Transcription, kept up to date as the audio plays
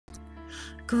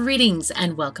Greetings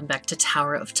and welcome back to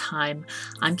Tower of Time.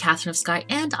 I'm KatherineOfSky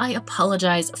and I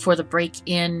apologize for the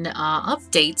break-in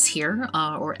updates here,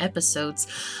 or episodes.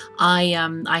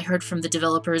 I heard from the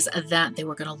developers that they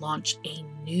were going to launch a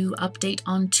new update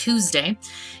on Tuesday.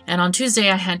 And on Tuesday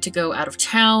I had to go out of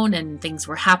town and things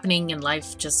were happening and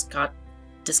life just got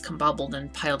discombobbled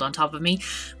and piled on top of me.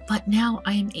 But now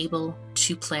I am able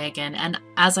to play again, and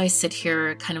as I sit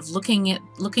here kind of looking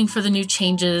for the new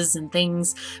changes and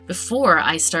things before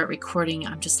I start recording,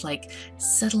 I'm just like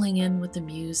settling in with the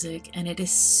music, and it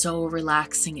is so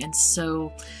relaxing and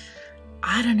so,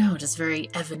 I don't know, just very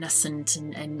evanescent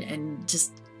and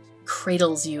just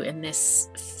cradles you in this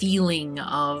feeling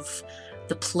of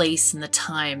the place and the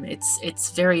time.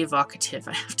 It's very evocative,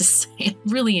 I have to say.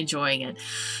 I'm really enjoying it.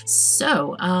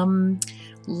 So,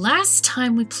 last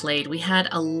time we played, we had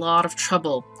a lot of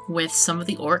trouble with some of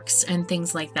the orcs and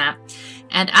things like that.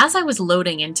 And as I was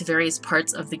loading into various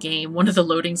parts of the game, one of the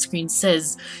loading screens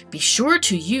says, be sure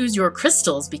to use your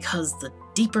crystals because the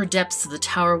deeper depths of the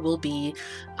tower will be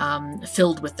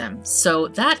filled with them. So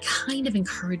that kind of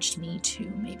encouraged me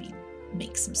to maybe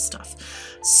make some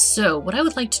stuff. So what I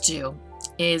would like to do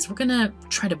is we're gonna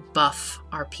try to buff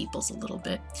our peoples a little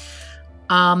bit.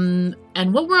 And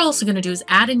what we're also going to do is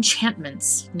add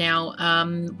enchantments. Now,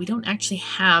 we don't actually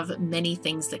have many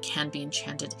things that can be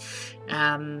enchanted,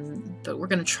 but we're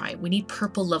going to try it. We need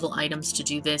purple level items to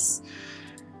do this.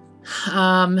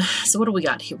 So what do we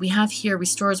got here? We have here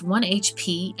restores 1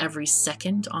 HP every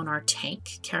second on our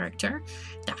tank character.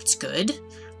 That's good.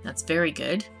 That's very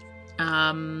good.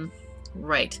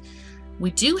 Right.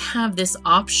 We do have this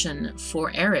option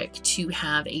for Eric to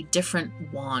have a different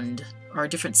wand or a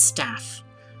different staff.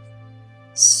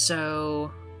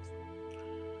 So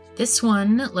this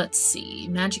one, let's see,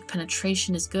 magic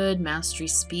penetration is good, mastery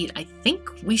speed. I think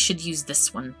we should use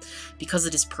this one because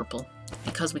it is purple,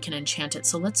 because we can enchant it.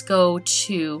 So let's go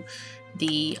to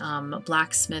the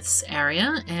blacksmith's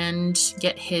area and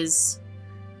get his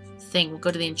thing. We'll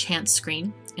go to the enchant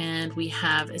screen and we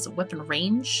have, is it weapon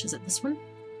range? Is it this one?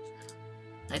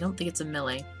 I don't think it's a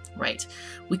melee. Right.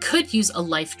 We could use a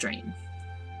life drain.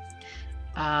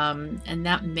 And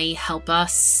that may help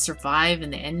us survive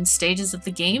in the end stages of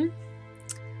the game.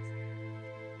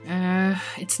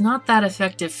 It's not that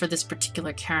effective for this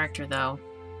particular character, though.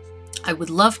 I would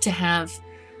love to have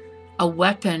a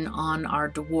weapon on our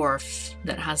dwarf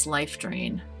that has life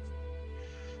drain.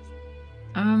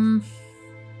 What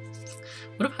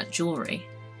about jewelry?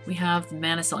 We have the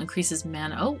mana cell increases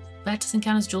mana. Oh, that doesn't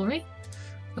count as jewelry?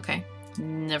 Okay,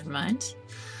 never mind.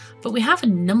 But we have a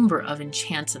number of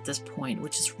enchants at this point,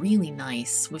 which is really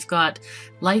nice. We've got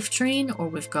Life Drain, or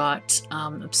we've got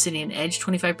Obsidian Edge.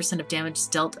 25% of damage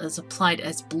dealt as applied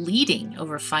as bleeding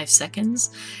over 5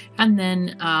 seconds. And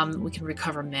then we can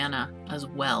recover mana as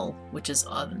well, which is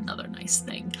another nice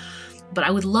thing. But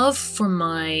I would love for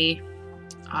my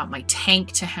my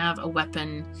tank to have a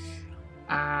weapon.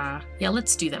 Yeah,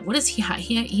 let's do that. What does he have?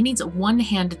 He needs a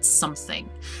one-handed something,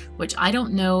 which I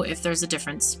don't know if there's a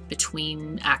difference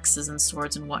between axes and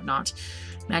swords and whatnot.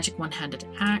 Magic one-handed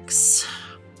axe,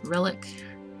 relic.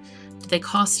 Do they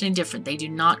cost any different? They do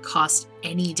not cost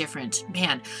any different.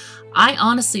 Man, I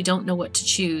honestly don't know what to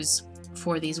choose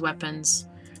for these weapons.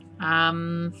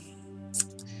 Can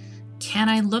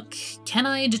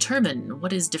I determine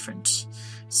what is different?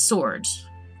 Sword.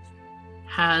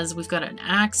 We've got an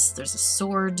axe, there's a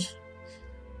sword.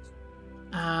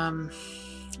 The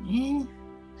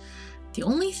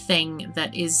only thing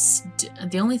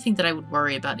that I would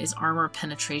worry about is armor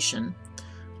penetration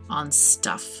on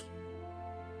stuff.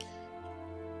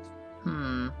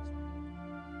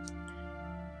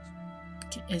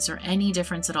 Is there any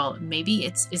difference at all? Maybe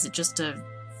is it just a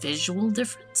visual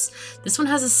difference? This one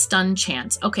has a stun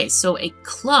chance. Okay, so a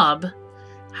club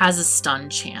has a stun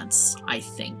chance, I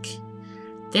think.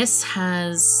 This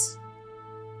has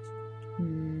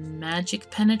magic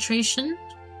penetration,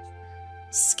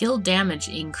 skill damage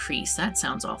increase. That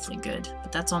sounds awfully good,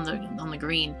 but that's on the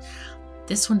green.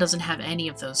 This one doesn't have any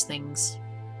of those things.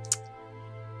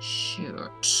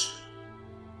 Shoot.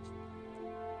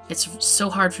 It's so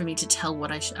hard for me to tell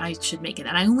what I should make it,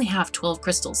 and I only have 12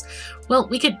 crystals. Well,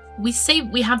 we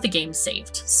have the game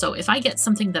saved, so if I get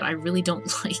something that I really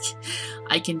don't like,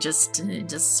 I can just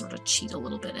sort of cheat a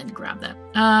little bit and grab that.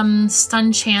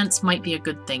 Stun chance might be a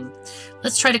good thing.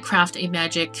 Let's try to craft a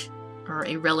magic or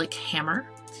a relic hammer.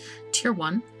 Tier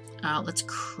 1. Let's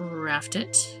craft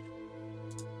it.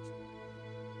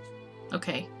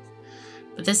 Okay,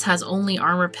 but this has only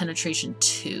armor penetration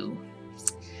 2.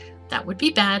 That would be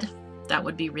bad. That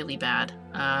would be really bad.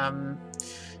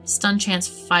 Stun chance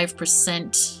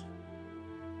 5%.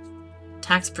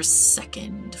 Attacks per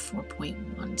second,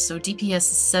 4.1. So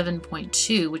DPS is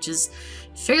 7.2, which is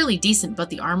fairly decent, but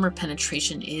the armor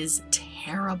penetration is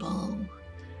terrible.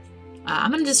 I'm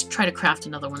going to just try to craft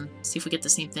another one. See if we get the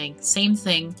same thing. Same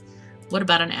thing. What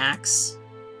about an axe?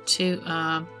 2.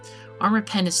 Armor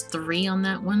pen is 3 on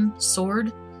that one.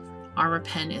 Sword. Armor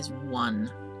pen is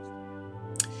 1.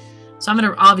 So I'm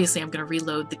going to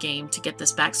reload the game to get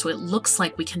this back. So it looks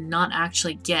like we cannot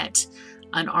actually get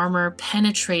an armor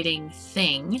penetrating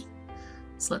thing.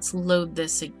 So let's load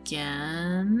this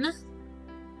again.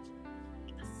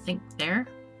 I think there.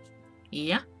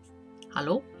 Yeah.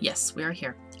 Hello? Yes, we are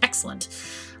here. Excellent.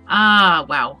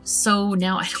 Wow. So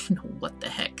now I don't know what the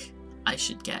heck I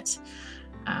should get.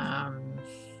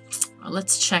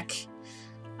 Let's check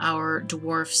our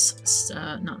dwarfs.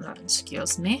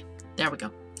 Excuse me. There we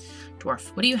go.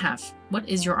 Dwarf, what do you have? What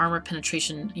is your armor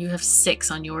penetration? You have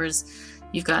 6 on yours.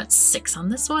 You've got 6 on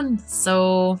this one.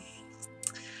 So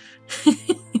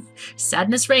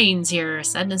sadness reigns here.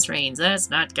 Sadness reigns. That's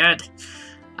not good.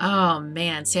 Oh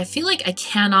man. See, I feel like I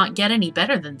cannot get any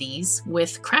better than these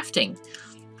with crafting,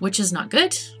 which is not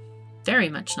good. Very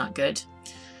much not good.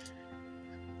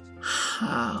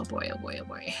 Oh boy, oh boy, oh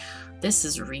boy. This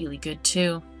is really good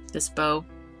too. This bow.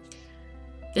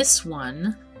 This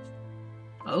one.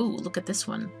 Oh, look at this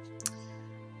one.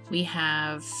 We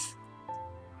have...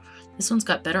 This one's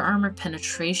got better armor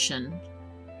penetration.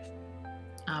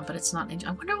 But it's not...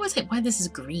 I wonder why this is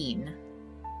green.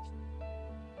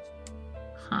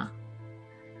 Huh.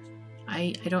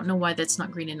 I don't know why that's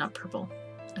not green and not purple.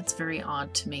 That's very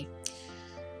odd to me.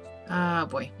 Oh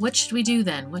boy. What should we do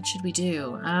then? What should we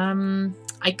do?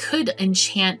 I could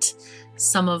enchant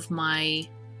some of my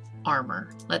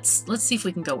armor. Let's see if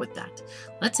we can go with that.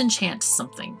 Let's enchant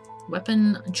something.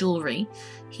 Weapon, jewelry.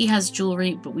 He has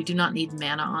jewelry, but we do not need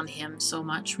mana on him so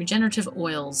much. Regenerative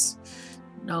oils.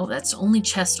 No, that's only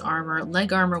chest armor.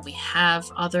 Leg armor, we have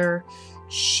other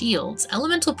shields.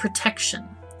 Elemental protection.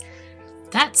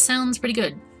 That sounds pretty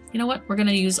good. You know what? We're going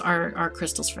to use our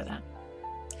crystals for that.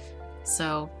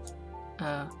 So,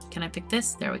 can I pick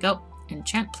this? There we go.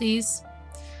 Enchant, please.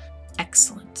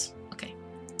 Excellent. Okay.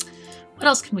 What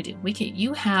else can we do?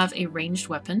 You have a ranged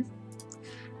weapon.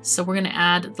 So we're going to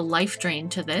add the life drain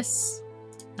to this.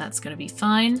 That's going to be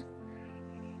fine.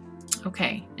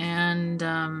 Okay.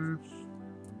 And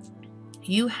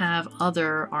you have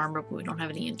other armor, but we don't have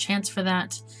any enchants for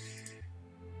that.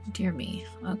 Dear me.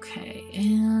 Okay.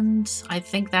 And I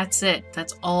think that's it.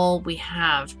 That's all we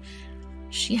have.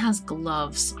 She has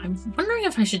gloves. I'm wondering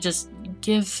if I should just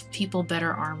give people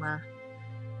better armor.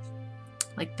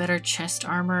 Like better chest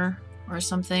armor or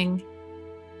something.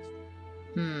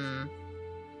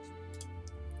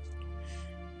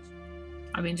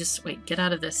 I mean, just wait, get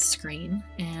out of this screen.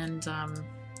 And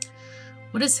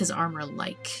what is his armor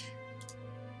like?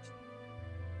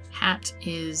 Hat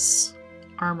is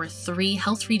armor 3,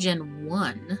 health regen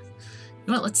 1. You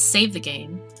know what? Let's save the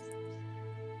game.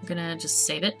 I'm gonna just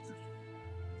save it.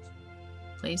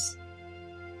 Please.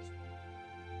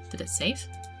 Did it save?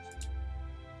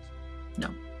 No,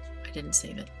 I didn't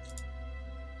save it.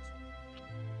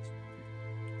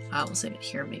 We'll save it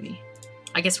here, maybe.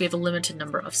 I guess we have a limited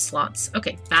number of slots.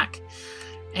 Okay, back.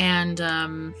 And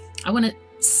I want to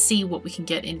see what we can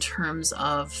get in terms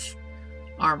of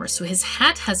armor. So his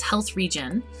hat has health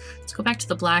regen. Let's go back to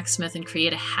the blacksmith and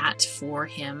create a hat for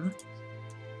him.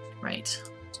 Right.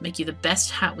 Let's make you the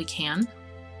best hat we can.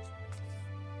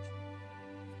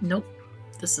 Nope.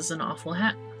 This is an awful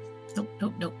hat. Nope,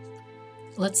 nope, nope.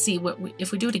 Let's see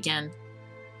if we do it again.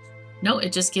 No,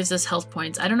 it just gives us health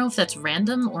points. I don't know if that's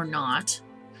random or not,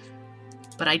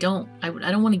 but I don't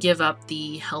want to give up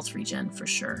the health regen for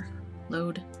sure.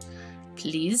 Load,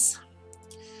 please.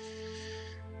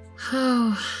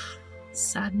 Oh,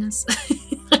 sadness.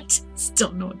 I just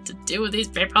don't know what to do with these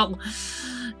people.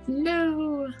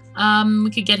 No. We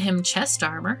could get him chest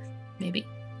armor, maybe.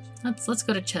 Let's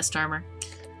go to chest armor.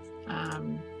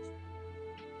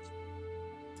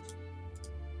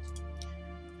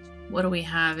 What do we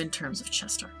have in terms of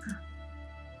chest armor?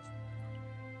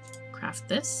 Craft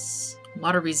this.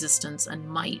 Water resistance and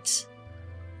might.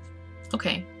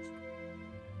 Okay.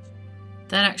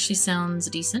 That actually sounds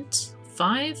decent.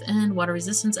 5 and water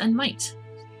resistance and might.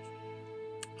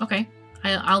 Okay.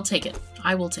 I'll take it.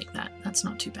 I will take that. That's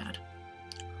not too bad.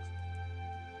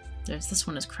 This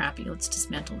one is crappy. Let's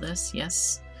dismantle this.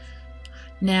 Yes.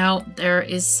 Now, there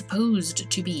is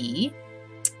supposed to be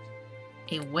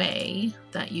a way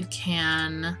that you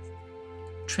can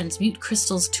transmute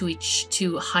crystals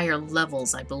to higher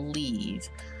levels, I believe.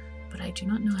 But I do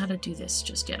not know how to do this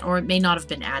just yet. Or it may not have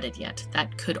been added yet.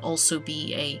 That could also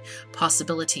be a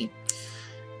possibility.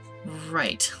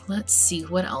 Right, let's see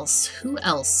what else. Who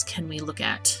else can we look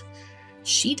at?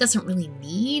 She doesn't really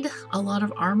need a lot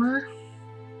of armor.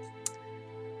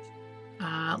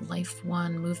 Life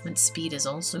 1, movement speed is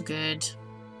also good.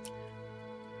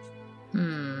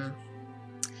 Now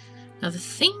the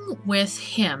thing with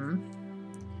him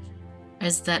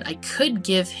is that I could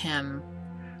give him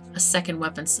a second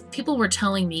weapon. People were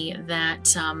telling me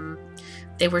that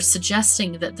they were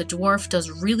suggesting that the dwarf does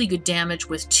really good damage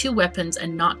with 2 weapons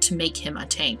and not to make him a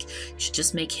tank. You should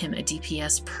just make him a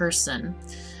DPS person,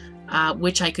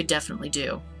 which I could definitely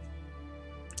do.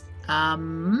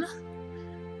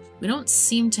 We don't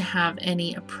seem to have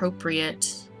any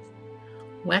appropriate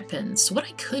weapons. So what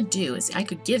I could do is I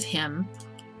could give him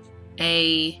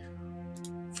a...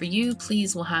 For you,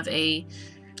 please, we'll have a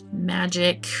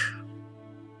magic...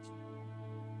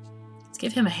 Let's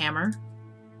give him a hammer.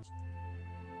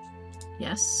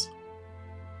 Yes.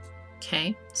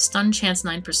 Okay. Stun chance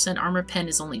 9%. Armor pen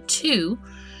is only 2.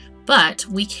 But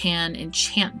we can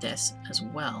enchant this as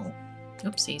well.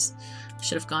 Oopsies.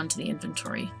 Should have gone to the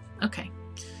inventory. Okay.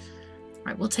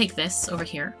 Alright, we'll take this over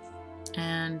here.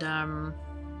 And, I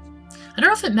don't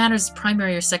know if it matters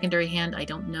primary or secondary hand. I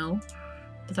don't know.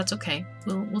 But that's okay.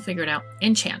 We'll figure it out.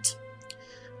 Enchant.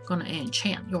 I'm gonna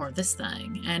enchant your this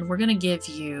thing. And we're gonna give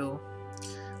you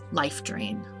life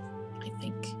drain, I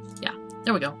think. Yeah,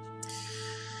 there we go.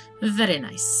 Very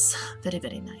nice. Very,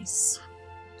 very nice.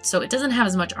 So it doesn't have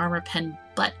as much armor pen,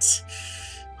 but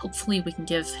hopefully we can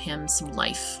give him some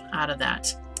life out of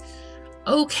that.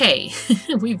 Okay,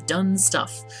 we've done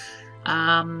stuff.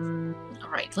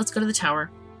 Alright, let's go to the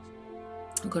tower.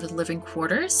 We'll go to the living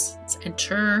quarters. Let's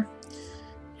enter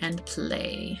and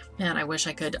play. Man, I wish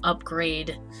I could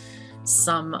upgrade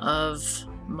some of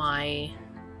my...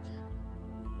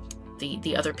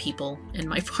 the other people in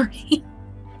my party.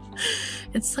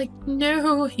 It's like,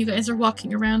 no, you guys are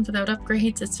walking around without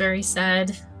upgrades. It's very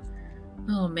sad.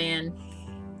 Oh, man.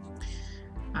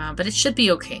 But it should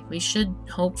be okay. We should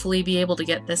hopefully be able to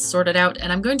get this sorted out.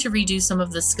 And I'm going to redo some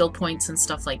of the skill points and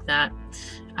stuff like that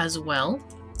as well.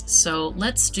 So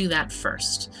let's do that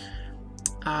first.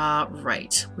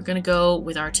 Right. We're going to go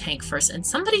with our tank first. And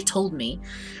somebody told me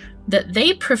that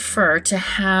they prefer to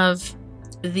have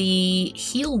the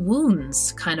heal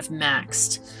wounds kind of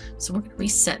maxed. So we're going to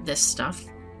reset this stuff.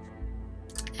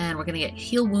 And we're going to get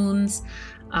heal wounds,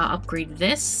 upgrade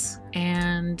this,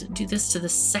 and do this to the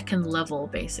 2nd level,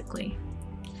 basically.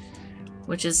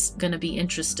 Which is going to be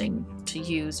interesting to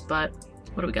use, but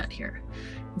what do we got here?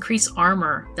 Increase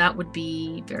armor. That would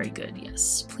be very good,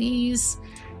 yes. Please.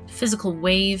 Physical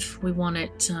wave. We want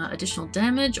it additional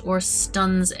damage or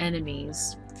stuns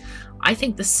enemies. I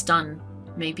think the stun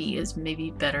is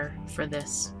maybe better for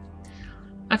this.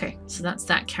 Okay, so that's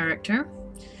that character.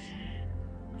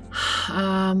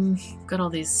 Got all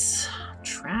these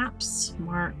traps.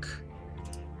 Mark.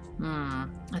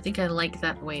 I think I like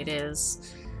that the way it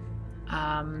is.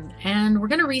 And we're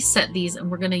going to reset these, and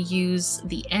we're going to use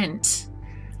the Ent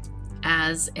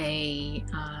as a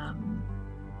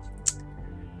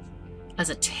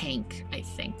tank, I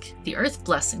think. The Earth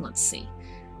Blessing, let's see.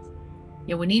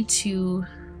 Yeah, we need to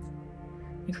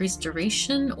increase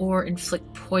duration or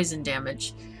inflict poison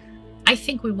damage. I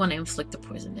think we want to inflict the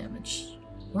poison damage.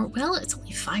 Or, well, it's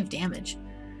only 5 damage.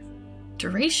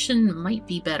 Duration might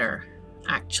be better,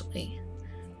 actually.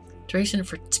 Duration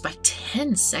by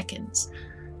 10 seconds.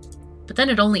 But then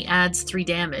it only adds 3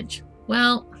 damage.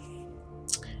 Well,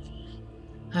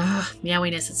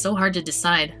 meowiness, it's so hard to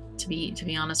decide, to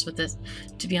be honest with this.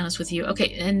 To be honest with you.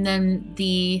 Okay, and then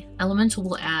the elemental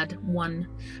will add 1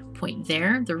 point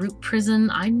there. The root prison,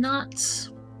 I'm not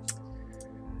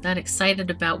that excited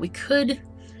about. We could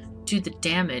do the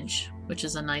damage, which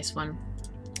is a nice one.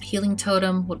 Healing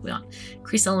totem, what do we want?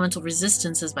 Increase elemental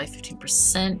resistances by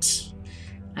 15%.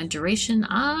 And duration,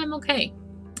 I'm okay.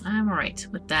 I'm alright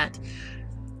with that.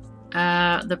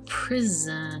 The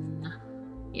prison,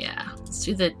 yeah, let's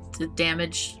do the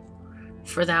damage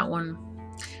for that one.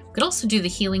 We could also do the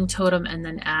healing totem and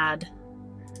then add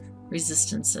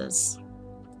resistances.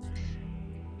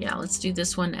 Yeah, let's do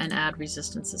this one and add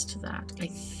resistances to that. I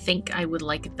think I would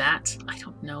like that. I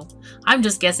don't know. I'm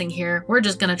just guessing here. We're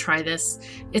just going to try this.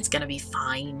 It's going to be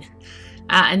fine.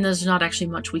 And there's not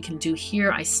actually much we can do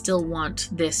here. I still want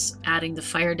this adding the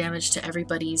fire damage to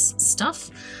everybody's stuff.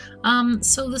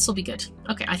 So this will be good.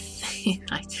 Okay,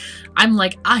 I'm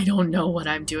like, I don't know what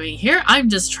I'm doing here. I'm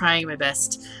just trying my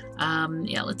best.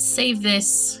 Yeah, let's save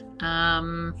this.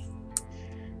 Right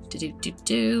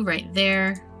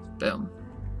there. Boom.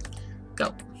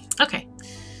 Go. Okay.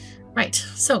 Right.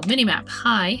 So, minimap.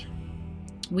 Hi.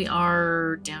 We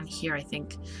are down here, I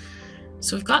think.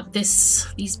 So we've got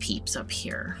these peeps up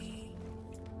here.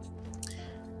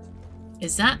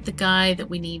 Is that the guy that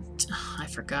we need? Oh, I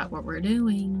forgot what we're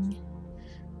doing.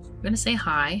 We're gonna say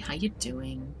hi. How you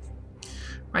doing?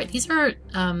 Right, these are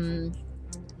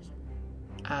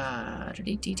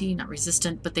not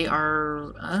resistant, but they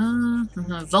are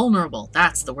vulnerable.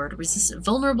 That's the word. Resistant,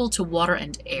 vulnerable to water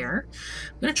and air.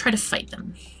 I'm gonna try to fight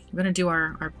them. We're gonna do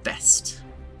our best.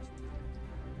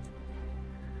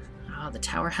 The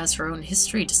tower has her own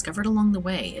history discovered along the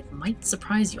way. It might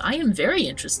surprise you. I am very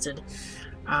interested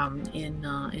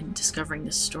in discovering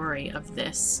the story of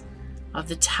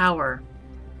the tower.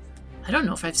 I don't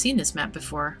know if I've seen this map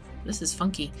before. This is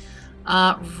funky.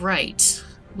 Right.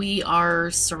 We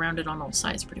are surrounded on all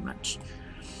sides pretty much.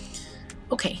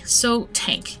 Okay, so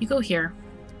tank, you go here.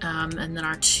 And then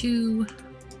our 2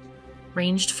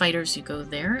 ranged fighters, you go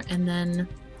there. And then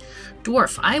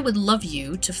dwarf, I would love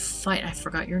you to fight. I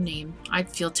forgot your name. I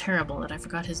feel terrible that I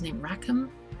forgot his name. Rackham,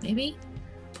 maybe?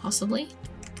 Possibly?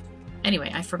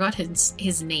 Anyway, I forgot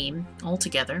his name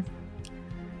altogether.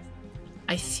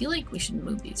 I feel like we should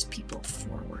move these people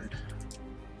forward.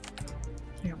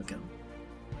 There we go.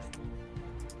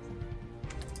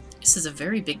 This is a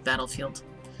very big battlefield.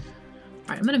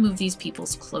 Alright, I'm going to move these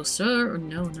peoples closer.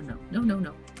 No.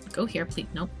 Go here, please.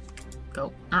 Nope.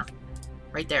 Go.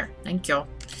 Right there. Thank you.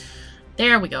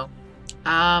 There we go.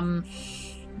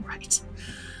 Right.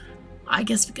 I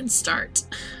guess we can start.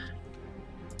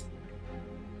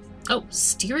 Oh,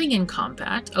 steering in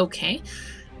combat. Okay.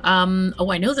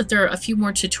 Oh, I know that there are a few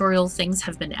more tutorial things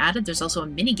have been added. There's also a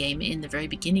mini game in the very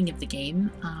beginning of the game,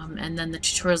 and then the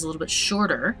tutorial is a little bit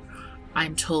shorter,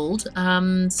 I'm told.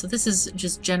 So this is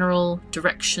just general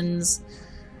directions.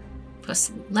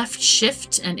 Press left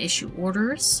shift and issue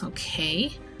orders.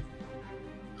 Okay.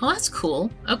 Oh, that's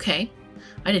cool. Okay.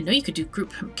 I didn't know you could do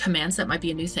group commands. That might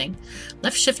be a new thing.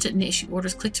 Left shift and issue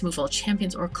orders. Click to move all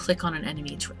champions or click on an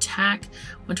enemy to attack.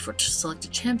 1 to 4 to select a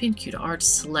champion. Q to R to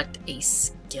select a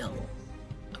skill.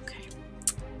 Okay.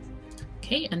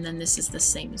 Okay, and then this is the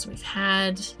same as we've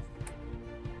had.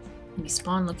 We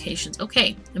spawn locations.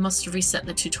 Okay, it must have reset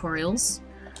the tutorials.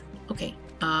 Okay,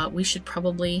 we should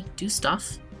probably do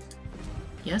stuff.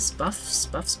 Yes,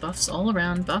 buffs all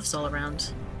around. Buffs all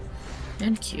around.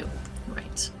 And Q.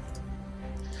 Right.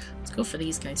 Let's go for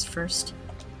these guys first.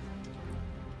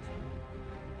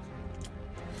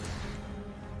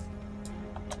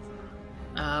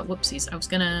 Whoopsies. I was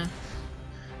gonna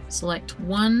select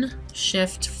 1,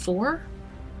 shift 4.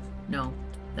 No,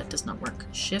 that does not work.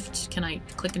 Shift, can I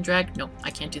click and drag? No,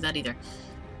 I can't do that either.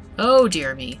 Oh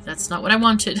dear me, that's not what I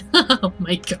wanted. Oh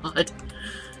my god.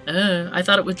 I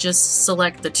thought it would just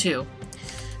select the 2.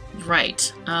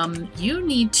 Right. You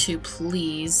need to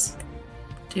please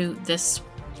do this,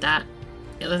 that,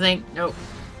 the other thing. No.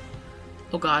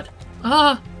 Oh god.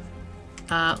 Ah!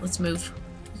 Let's move.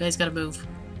 You guys gotta move.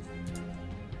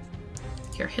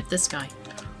 Here, hit this guy.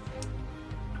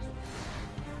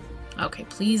 Okay,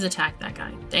 please attack that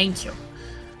guy. Thank you.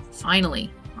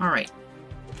 Finally. Alright.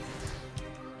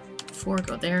 4,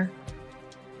 go there.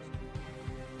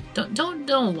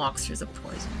 Don't walk through the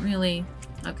poison. Really?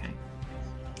 Okay.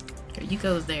 Here, you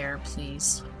go there,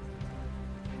 please.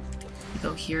 You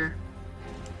go here.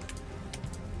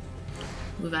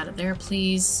 Move out of there,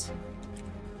 please.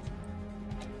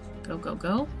 Go, go,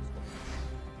 go.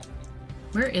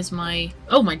 Where is my...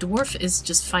 Oh, my dwarf is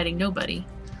just fighting nobody.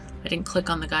 I didn't click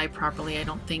on the guy properly, I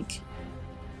don't think.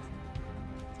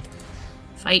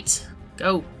 Fight.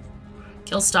 Go.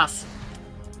 Kill stuff.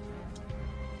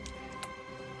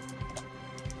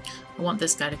 I want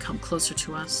this guy to come closer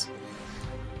to us.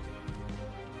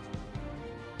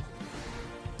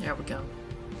 There we go.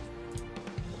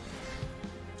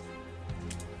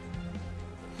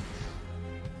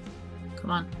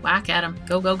 Come on, whack at him.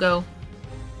 Go, go, go.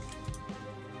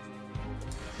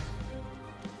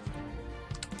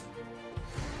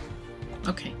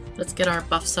 Okay, let's get our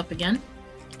buffs up again.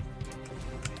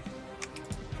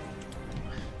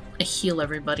 I heal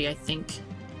everybody, I think.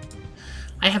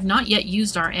 I have not yet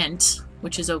used our Ent,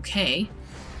 which is okay.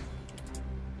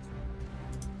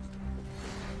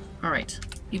 Alright,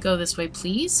 you go this way,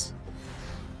 please.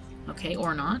 Okay,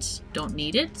 or not. Don't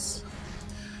need it.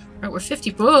 Alright, we're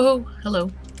 50. Whoa!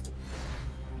 Hello.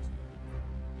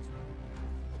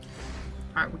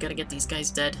 Alright, we gotta get these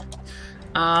guys dead.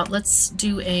 Let's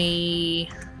do a...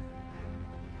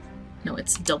 No,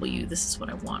 it's W. This is what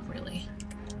I want, really.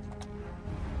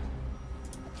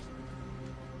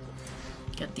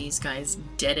 Get these guys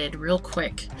deaded real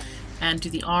quick. And do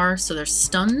the R so they're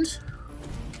stunned.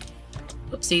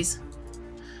 Oopsies.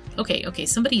 Okay, okay,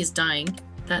 somebody is dying.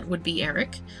 That would be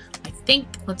Eric. I think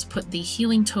let's put the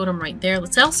healing totem right there.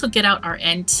 Let's also get out our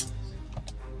Ent.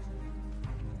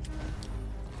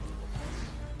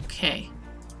 Okay.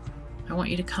 I want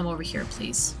you to come over here,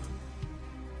 please.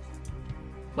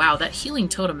 Wow, that healing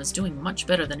totem is doing much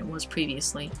better than it was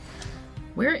previously.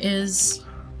 Where is...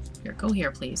 Here, go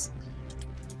here, please.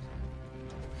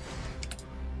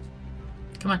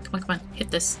 Come on, come on, come on.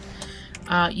 Hit this.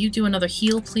 You do another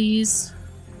heal, please.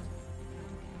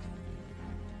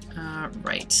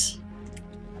 Right.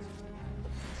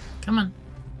 Come on.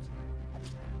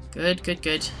 Good, good,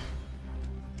 good.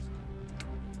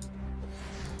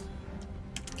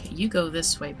 Okay, you go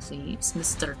this way, please,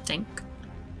 Mr. Tank.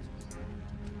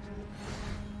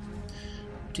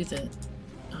 Do the...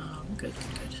 good, good,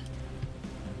 good.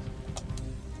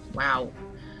 Wow.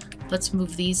 Let's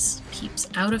move these peeps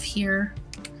out of here.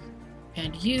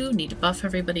 And you need to buff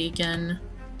everybody again.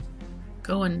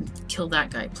 Go and kill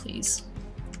that guy, please.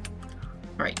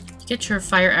 Alright, get your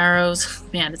fire arrows.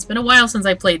 Man, it's been a while since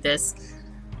I played this.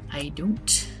 I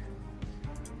don't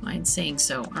mind saying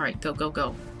so. Alright, go, go,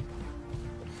 go.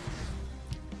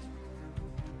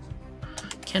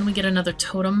 Can we get another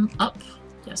totem up?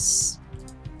 Yes.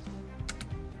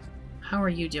 How are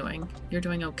you doing? You're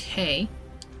doing okay.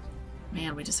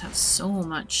 Man, we just have so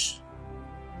much.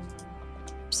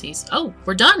 Oopsies. Oh,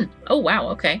 we're done! Oh, wow,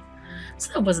 okay.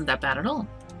 So that wasn't that bad at all.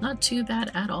 Not too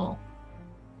bad at all.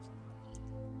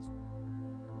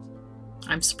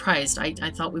 I'm surprised. I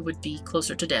thought we would be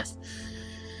closer to death.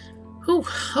 Whew,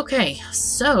 okay,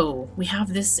 so we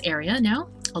have this area now.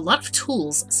 A lot of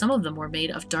tools. Some of them were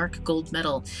made of dark gold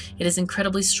metal. It is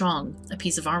incredibly strong. A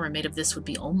piece of armor made of this would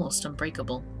be almost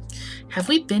unbreakable. Have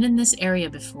we been in this area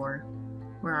before?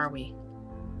 Where are we?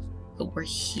 Oh, we're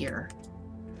here.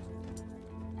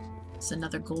 It's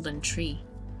another golden tree.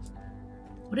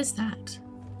 What is that?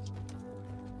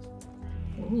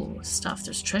 Oh, stuff.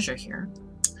 There's treasure here.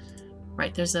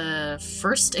 Right, there's a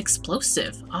first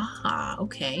explosive. Ah,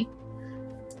 okay.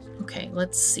 Okay,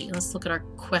 let's see. Let's look at our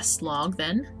quest log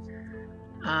then.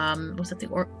 Was that the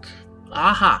orc?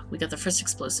 Aha! We got the first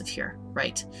explosive here.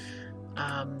 Right.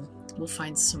 We'll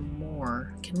find some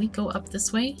more. Can we go up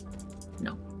this way?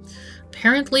 No.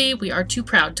 Apparently, we are too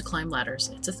proud to climb ladders.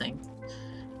 It's a thing.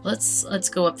 Let's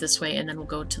go up this way, and then we'll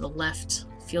go to the left.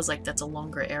 Feels like that's a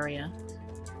longer area.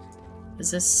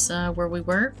 Is this where we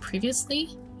were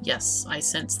previously? Yes, I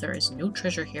sense there is no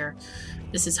treasure here.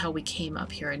 This is how we came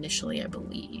up here initially, I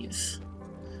believe.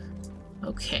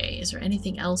 Okay, is there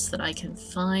anything else that I can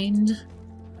find?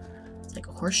 It's like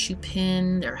a horseshoe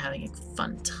pin. They're having a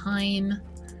fun time.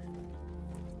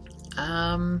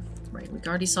 Right, we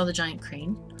already saw the giant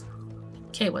crane.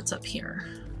 Okay, what's up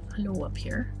here? Hello up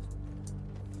here.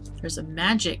 There's a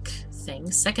magic thing.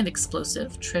 Second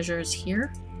explosive. Treasure is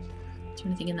here. Is there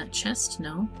anything in that chest?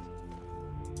 No.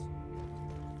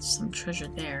 Some treasure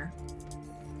there.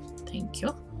 Thank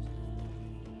you.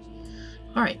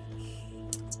 Alright.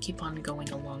 Let's keep on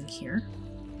going along here.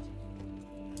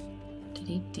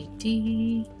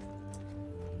 Dee-dee-dee-dee.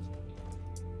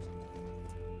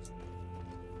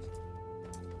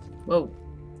 Whoa.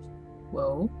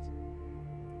 Whoa.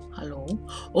 Hello?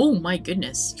 Oh my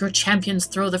goodness. Your champions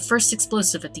throw the first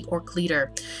explosive at the orc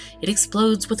leader. It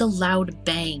explodes with a loud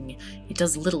bang. It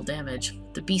does little damage.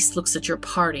 The beast looks at your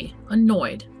party,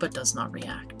 annoyed, but does not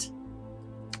react.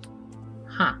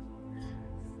 Huh.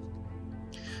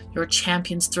 Your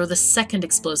champions throw the second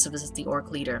explosive at the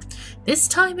orc leader. This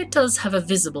time it does have a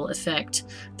visible effect.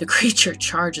 The creature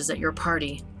charges at your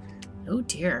party. Oh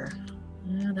dear.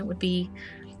 That would be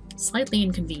slightly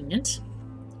inconvenient.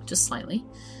 Just slightly.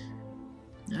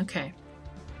 Okay.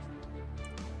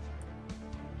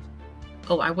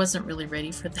 Oh, I wasn't really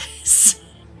ready for this.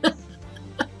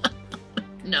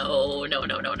 No.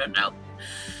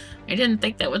 I didn't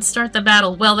think that would start the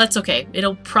battle. Well, that's okay.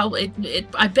 It'll probably...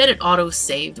 I bet it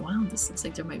auto-saved. Wow, this looks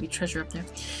like there might be treasure up there.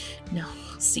 No.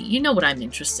 See, you know what I'm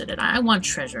interested in. I want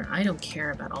treasure. I don't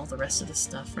care about all the rest of the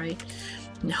stuff, right?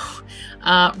 No.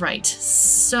 Right.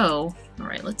 So,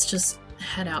 alright, let's just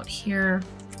head out here.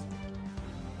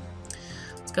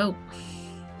 Let's go.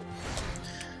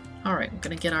 Alright, we're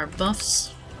gonna get our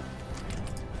buffs.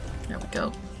 There we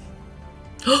go.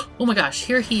 Oh my gosh,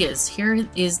 here he is. Here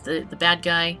is the bad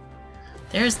guy.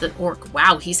 There's the orc.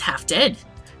 Wow, he's half dead.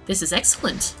 This is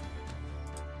excellent.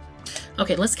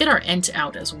 Okay, let's get our Ent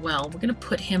out as well. We're gonna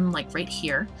put him like right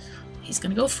here. He's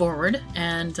gonna go forward,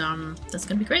 and that's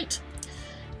gonna be great.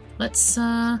 Let's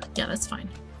yeah, that's fine.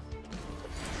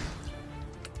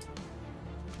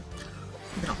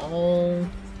 We're gonna all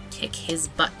kick his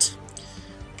butt.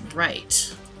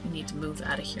 Right. We need to move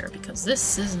out of here because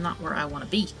this is not where I want to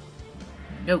be.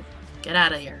 No. Get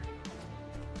out of here.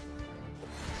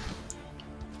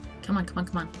 Come on, come on,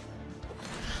 come on.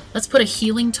 Let's put a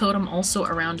healing totem also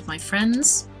around my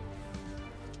friends.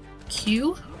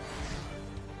 Q.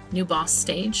 New boss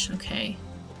stage. Okay.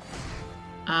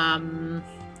 You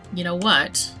know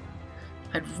what?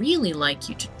 I'd really like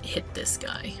you to hit this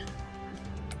guy.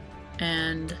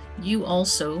 And you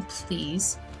also,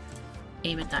 please,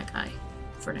 aim at that guy.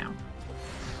 For now.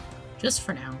 Just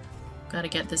for now. Gotta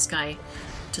get this guy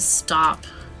to stop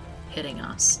hitting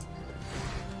us.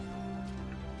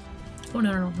 Oh,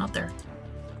 no, no, no, not there.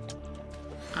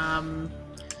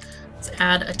 Let's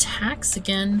add attacks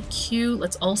again. Q.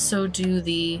 Let's also do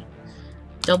the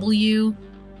W.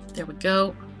 There we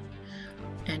go.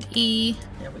 And E.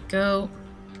 There we go.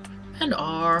 And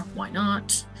R. Why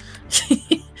not?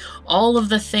 All of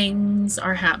the things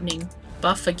are happening.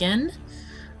 Buff again.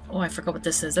 Oh, I forgot what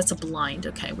this is. That's a blind.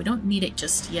 Okay, we don't need it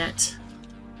just yet.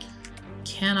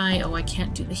 Can I? Oh, I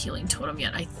can't do the healing totem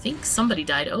yet. I think somebody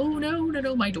died. Oh, no, no,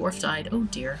 no. My dwarf died. Oh,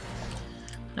 dear.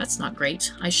 That's not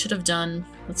great. I should have done...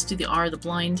 Let's do the R, the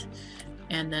blind.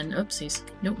 And then... Oopsies.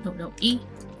 Nope, nope, nope. E.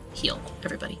 Heal.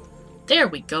 Everybody. There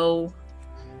we go.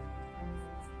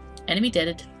 Enemy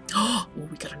deaded. Oh,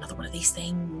 we got another one of these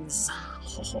things.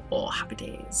 Oh, happy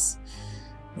days.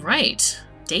 Right.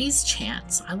 Day's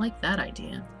chance. I like that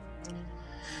idea.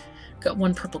 Got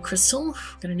one purple crystal.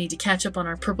 Gonna need to catch up on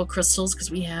our purple crystals because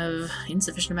we have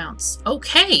insufficient amounts.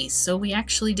 Okay, so we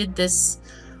actually did this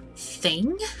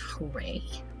thing. Hooray.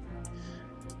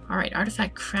 Alright,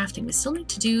 artifact crafting. We still need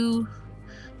to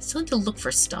look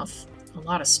for stuff. A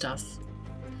lot of stuff.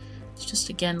 Let's just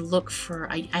again look for...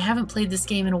 I haven't played this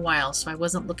game in a while, so I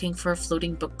wasn't looking for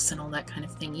floating books and all that kind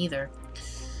of thing either.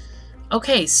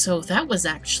 Okay, so that was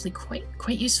actually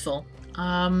quite useful.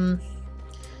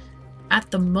 At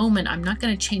the moment, I'm not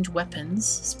going to change weapons.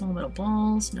 Small metal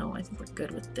balls. No, I think we're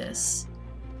good with this.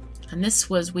 And this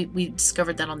was... We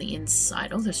discovered that on the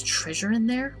inside. Oh, there's treasure in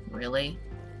there? Really?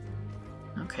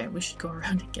 Okay, we should go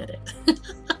around and get it.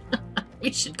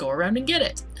 We should go around and get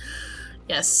it.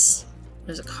 Yes.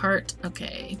 There's a cart.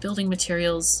 Okay, building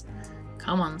materials.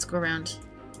 Come on, let's go around.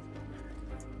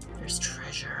 There's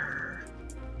treasure.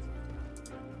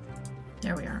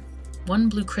 There we are. One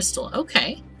blue crystal.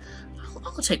 Okay.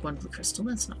 I'll take one blue crystal.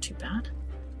 That's not too bad.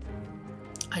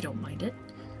 I don't mind it.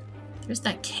 There's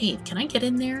that cave. Can I get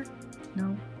in there?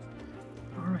 No.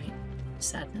 Alright.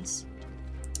 Sadness.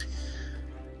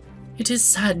 It is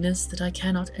sadness that I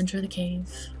cannot enter the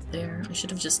cave. There. I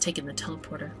should have just taken the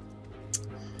teleporter.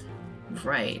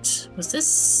 Right. Was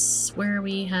this where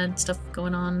we had stuff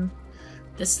going on?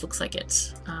 This looks like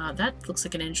it. That looks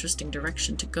like an interesting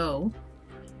direction to go.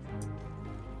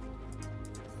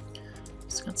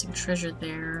 It's got some treasure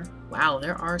there. Wow,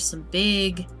 there are some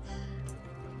big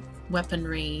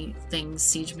weaponry things,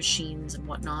 siege machines and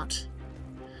whatnot.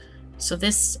 So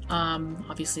this,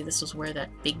 obviously this was where that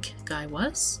big guy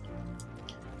was.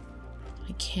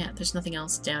 I can't, there's nothing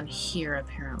else down here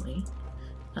apparently.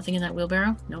 Nothing in that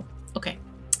wheelbarrow? Nope. Okay.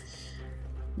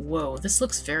 Whoa, this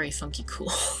looks very funky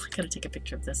cool. I gotta take a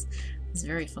picture of this. It's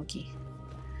very funky.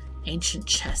 Ancient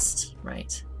chest,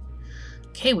 right.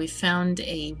 Okay, we found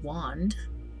a wand.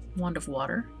 Wand of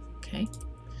water. Okay.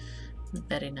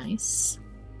 Very nice.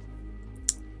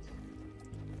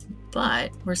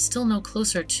 But we're still no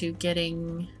closer to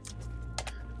getting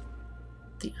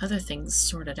the other things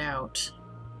sorted out.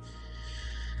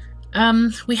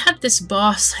 We had this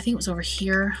boss, I think it was over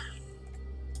here.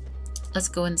 Let's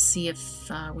go and see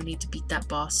if we need to beat that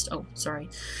boss. Oh, sorry.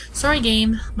 Sorry,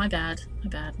 game. My bad. My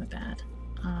bad. My bad.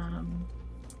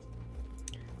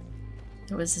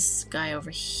 There was this guy over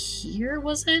here,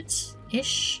 was it?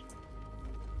 Ish?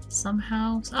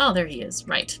 Somehow? Oh, there he is.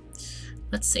 Right.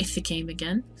 Let's save the game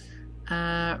again.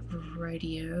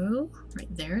 Radio. Right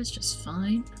there is just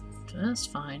fine. Just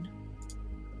fine.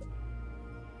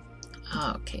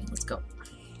 Okay, let's go.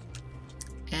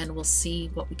 And we'll see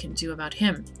what we can do about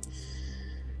him.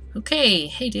 Okay,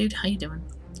 hey dude, how you doing?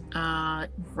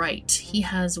 Right, he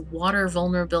has water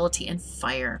vulnerability and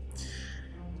fire.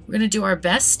 We're gonna do our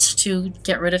best to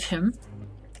get rid of him.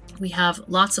 We have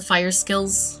lots of fire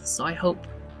skills, so I hope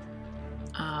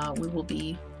we will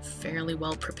be fairly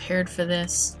well prepared for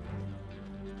this.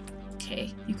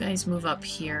 Okay, you guys move up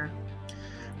here.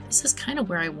 This is kind of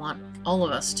where I want all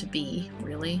of us to be,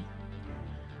 really.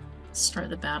 Let's start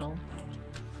the battle.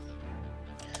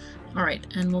 Alright,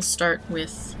 and we'll start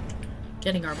with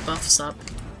getting our buffs up.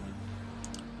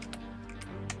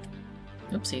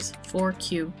 Oopsies.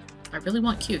 4Q. I really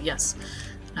want Q, yes.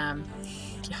 Yeah.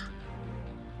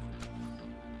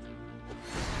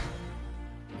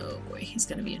 Oh boy, he's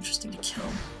gonna be interesting to kill.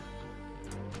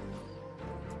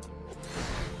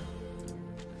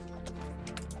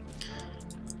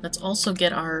 Let's also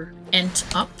get our ent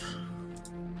up.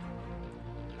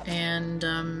 And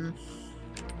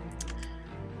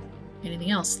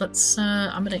anything else? Let's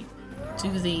I'm gonna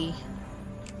do the,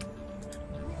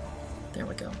 there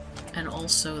we go. And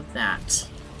also that.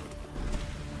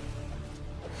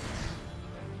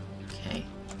 Okay,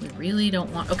 we really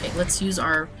don't want, okay, let's use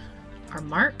our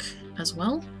mark as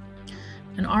well.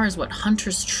 And R is what?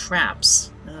 Hunter's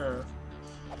traps. Ugh.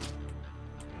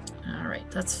 Alright,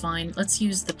 that's fine. Let's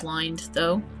use the blind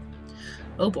though.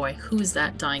 Oh boy, who is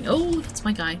that dying? Oh, that's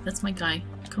my guy. That's my guy.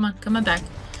 Come on back.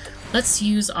 Let's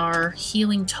use our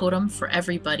healing totem for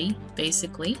everybody,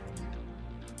 basically.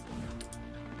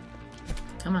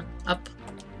 Come on, up.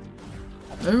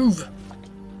 Move!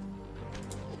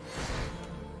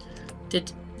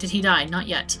 Did he die? Not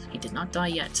yet. He did not die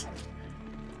yet.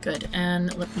 Good,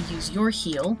 and let me use your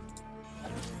heal.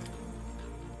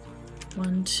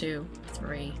 1, 2,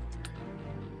 3.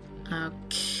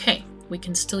 Okay, we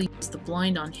can still use the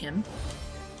blind on him.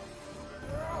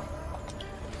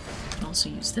 We can also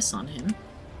use this on him.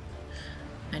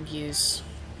 And use,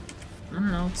 I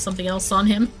don't know, something else on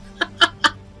him.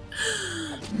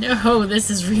 No, this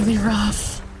is really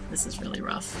rough. This is really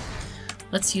rough.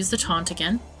 Let's use the taunt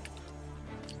again.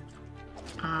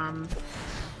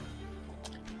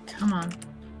 Come on.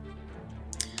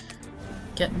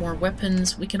 Get more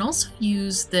weapons. We can also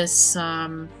use this,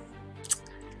 the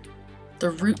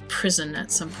root prison at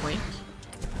some point.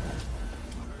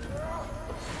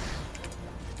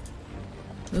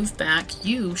 Move back.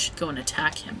 You should go and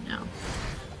attack him now.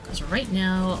 Because right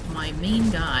now, my main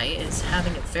guy is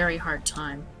having a very hard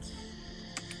time.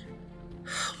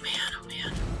 Oh man, oh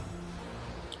man.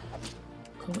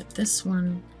 Go with this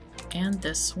one and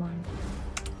this one.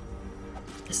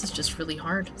 This is just really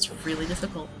hard. It's really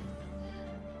difficult.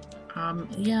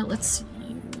 Yeah, let's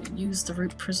use the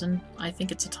root prison. I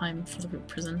think it's a time for the root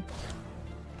prison.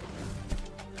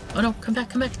 Oh no, come back,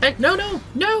 come back, back! No, no,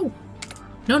 no!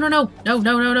 No, no, no, no,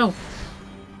 no, no, no!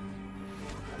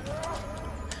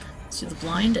 Let's do the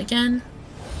blind again.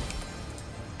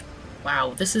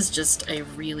 Wow, this is just a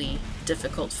really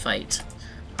difficult fight.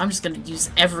 I'm just gonna use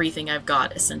everything I've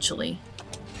got, essentially.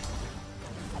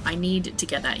 I need to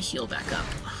get that heal back up.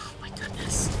 Oh my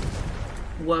goodness.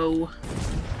 Whoa.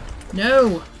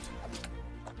 No!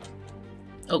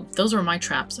 Oh, those were my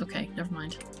traps. Okay, never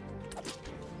mind.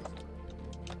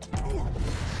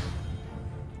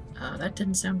 That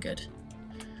didn't sound good.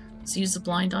 Let's use the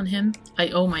blind on him. My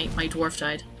dwarf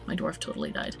died. My dwarf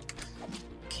totally died.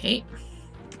 Okay.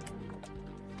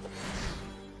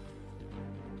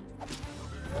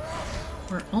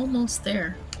 We're almost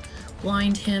there.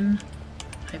 Blind him.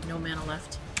 I have no mana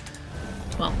left.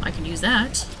 Well, I can use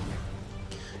that.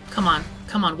 Come on.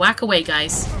 Come on. Whack away,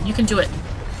 guys. You can do it.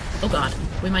 Oh god.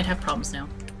 We might have problems now.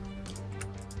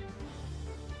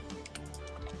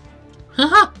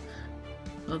 Haha!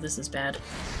 Oh, this is bad.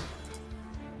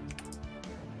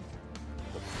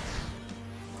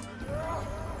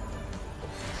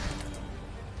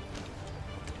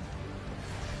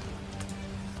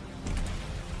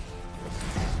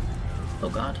 Oh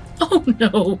god. Oh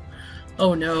no!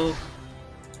 Oh no.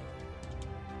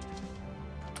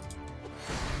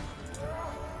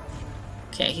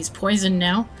 Okay, he's poisoned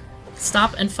now.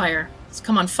 Stop and fire.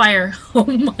 Come on, fire. Oh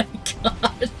my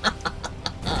god.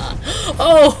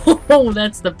 Oh,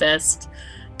 that's the best.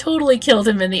 Totally killed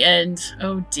him in the end.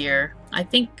 Oh dear. I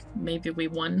think maybe we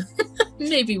won.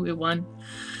 Maybe we won.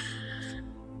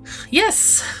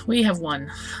 Yes, we have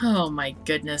won. Oh my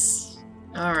goodness.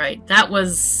 Alright, that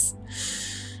was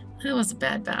a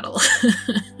bad battle.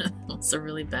 That was a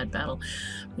really bad battle.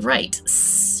 Right,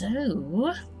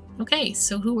 so... Okay,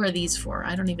 so who are these for?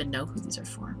 I don't even know who these are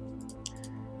for.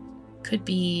 Could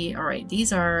be... Alright,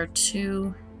 these are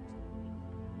 2...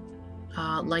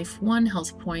 life 1,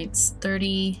 health points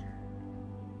 30.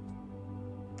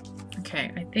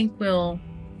 Okay, I think we'll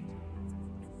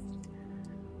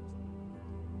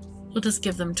just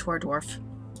give them to our dwarf.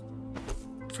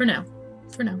 For now.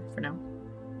 For now. For now.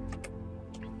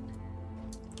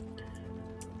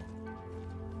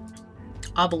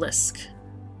 Obelisk.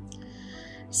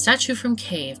 Statue from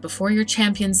cave. Before your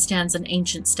champion stands an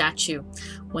ancient statue.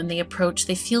 When they approach,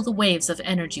 they feel the waves of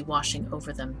energy washing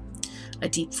over them. A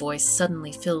deep voice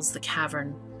suddenly fills the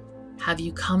cavern. Have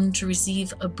you come to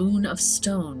receive a boon of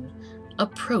stone?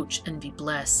 Approach and be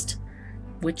blessed.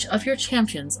 Which of your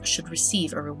champions should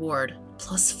receive a reward?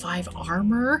 +5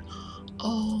 armor?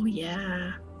 Oh,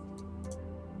 yeah.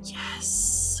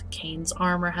 Yes. Kane's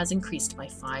armor has increased by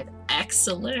 5.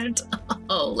 Excellent.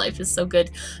 Oh, life is so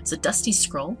good. It's a dusty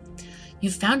scroll. You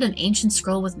found an ancient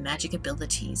scroll with magic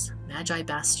abilities. Magi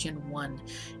Bastion 1.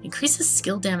 Increases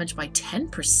skill damage by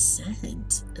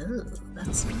 10%. Oh,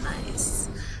 that's nice.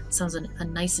 Sounds a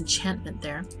nice enchantment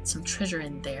there. Some treasure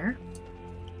in there.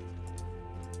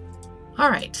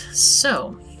 Alright,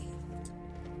 so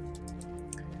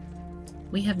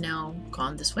we have now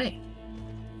gone this way.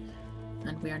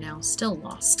 And we are now still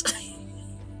lost.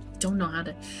 Don't know how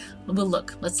to... We'll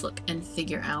look. Let's look and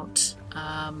figure out...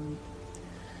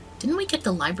 Didn't we get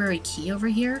the library key over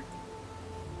here?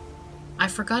 I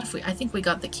forgot if we... I think we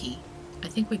got the key. I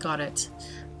think we got it.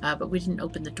 But we didn't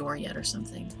open the door yet or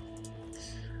something.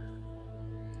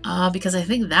 Because I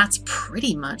think that's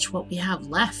pretty much what we have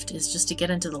left, is just to get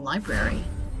into the library.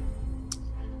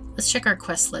 Let's check our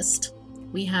quest list.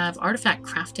 We have Artifact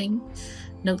Crafting,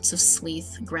 Notes of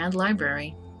Sleeth, Grand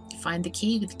Library. Find the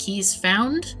key. The key is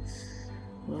found.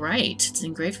 Right. It's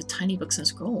engraved with tiny books and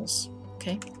scrolls.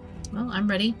 Okay. Well, I'm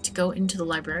ready to go into the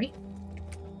library.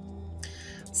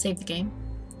 Save the game.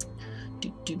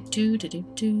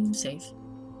 Save.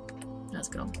 Let's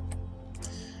go.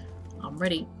 I'm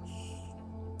ready.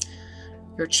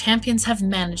 Your champions have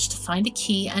managed to find a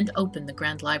key and open the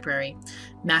Grand Library.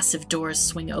 Massive doors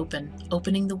swing open,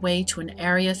 opening the way to an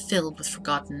area filled with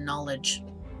forgotten knowledge.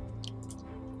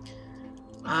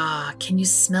 Ah, can you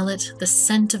smell it? The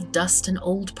scent of dust and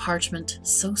old parchment,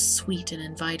 so sweet and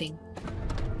inviting.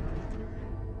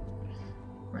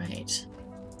 Right.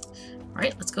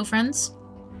 Alright, let's go, friends.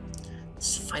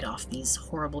 Let's fight off these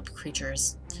horrible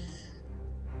creatures.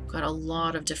 Got a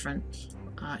lot of different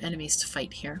enemies to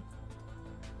fight here.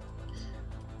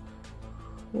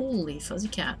 Holy fuzzy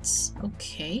cats.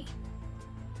 Okay.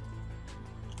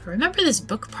 I remember this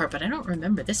book part, but I don't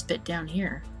remember this bit down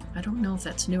here. I don't know if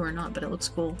that's new or not, but it looks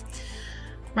cool.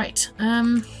 Right.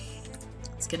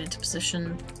 Let's get into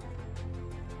position.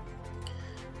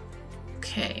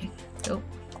 Okay. Oh.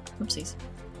 Oopsies.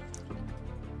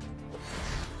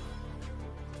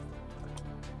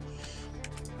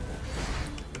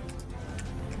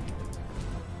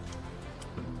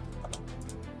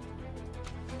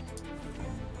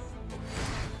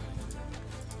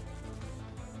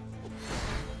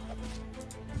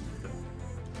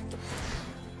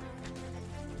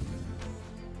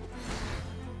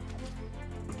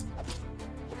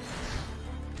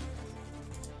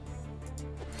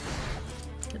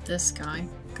 This guy.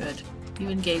 Good. You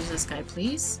engage this guy,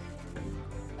 please.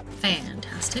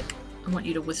 Fantastic. I want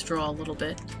you to withdraw a little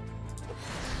bit.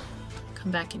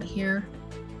 Come back in here.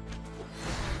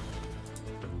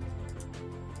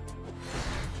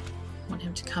 I want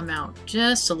him to come out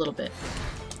just a little bit.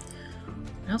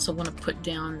 I also want to put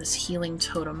down this healing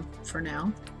totem for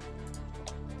now.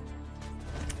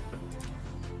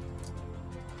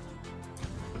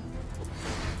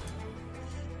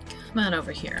 Come on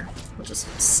over here. We'll just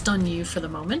stun you for the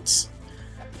moment.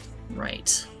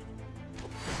 Right.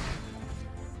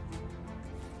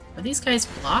 Are these guys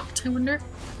blocked, I wonder?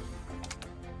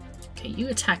 Okay, you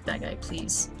attack that guy,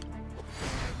 please.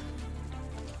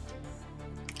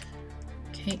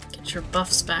 Okay, get your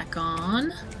buffs back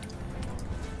on.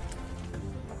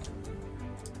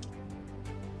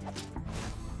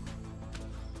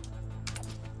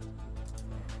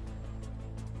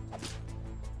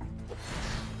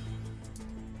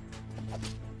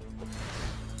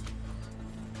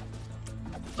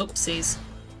 Oopsies.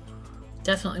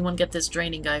 Definitely want to get this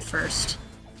draining guy first.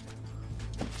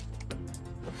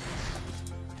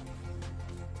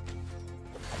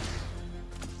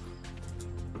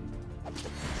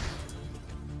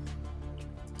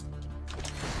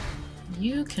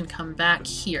 You can come back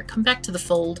here. Come back to the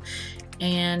fold.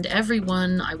 And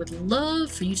everyone, I would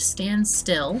love for you to stand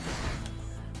still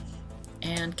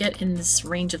and get in this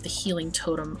range of the healing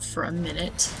totem for a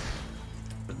minute.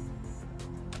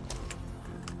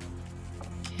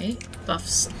 Okay,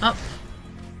 buffs up.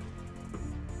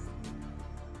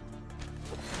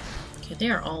 Okay, they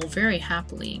are all very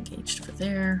happily engaged over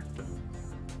there.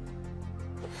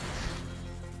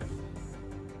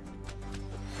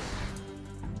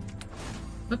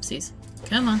 Whoopsies.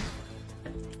 Come on.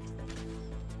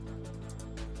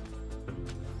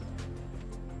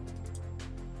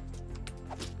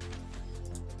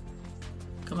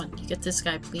 Come on, you get this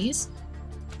guy, please.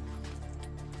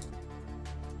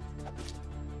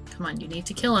 Come on, you need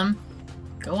to kill him.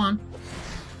 Go on.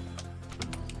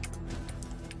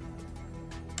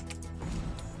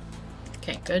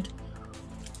 Okay, good.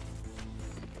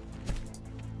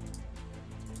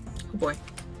 Oh boy.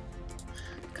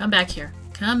 Come back here.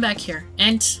 Come back here.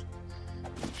 Ent,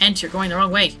 you're going the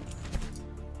wrong way.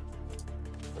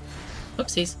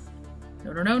 Oopsies.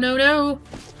 No, no, no, no, no.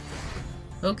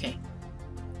 Okay.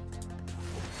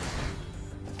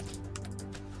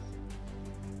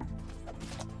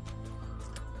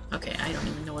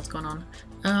 going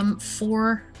on?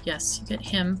 4. Yes, you get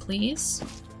him, please.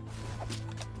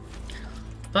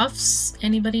 Buffs,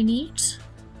 anybody need?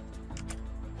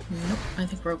 Nope, I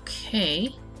think we're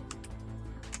okay.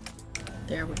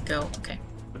 There we go. Okay.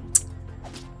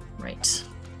 Right.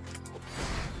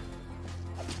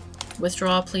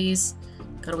 Withdraw, please.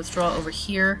 Gotta withdraw over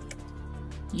here.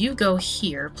 You go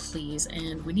here, please.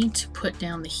 And we need to put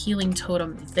down the healing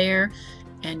totem there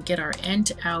and get our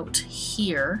end out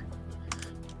here.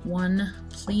 1,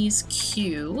 please,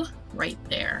 Q right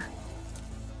there.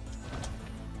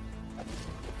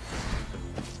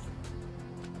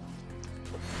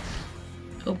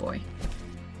 Oh boy.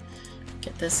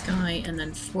 Get this guy, and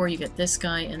then 4, you get this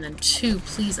guy, and then 2,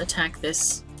 please attack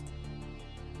this.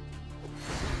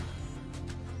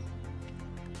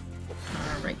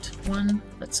 Alright, 1,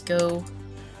 let's go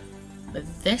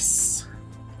with this.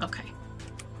 Okay.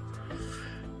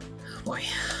 Oh boy.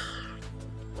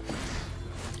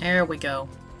 There we go.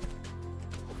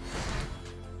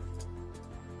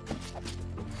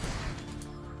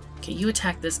 Okay, you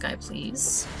attack this guy,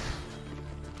 please.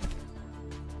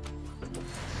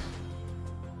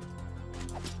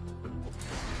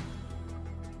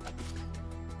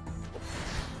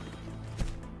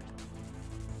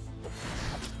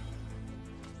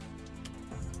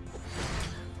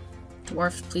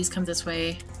 Dwarf, please come this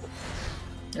way.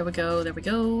 There we go, there we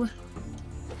go.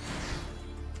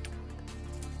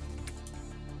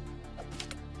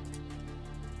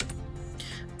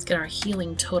 Let's get our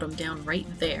healing totem down right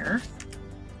there.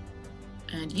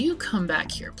 And you come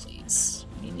back here, please.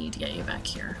 We need to get you back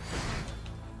here.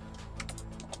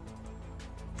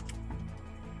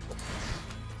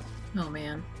 Oh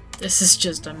man, this is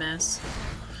just a mess.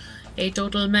 A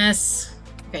total mess.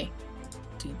 Okay,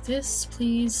 do this,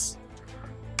 please.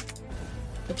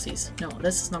 Oopsies. No,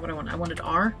 this is not what I want. I wanted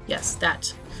R. Yes,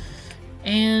 that.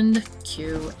 And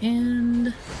Q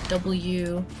and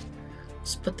W.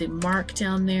 Just put the mark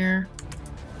down there.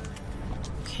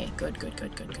 Okay, good, good,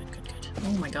 good, good, good, good, good.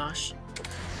 Oh my gosh.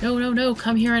 No, no, no.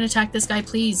 Come here and attack this guy,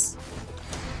 please.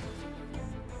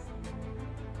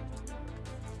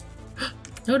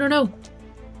 No, no, no.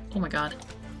 Oh my god.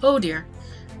 Oh dear.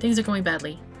 Things are going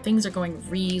badly. Things are going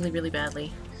really, really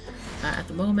badly at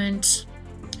the moment.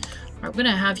 Alright, we're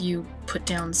gonna have you put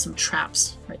down some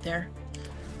traps right there.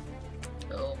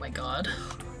 Oh my god.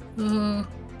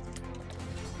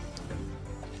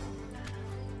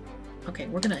 Okay,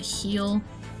 we're gonna heal.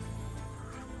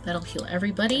 That'll heal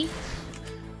everybody.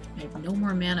 I have no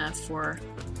more mana for...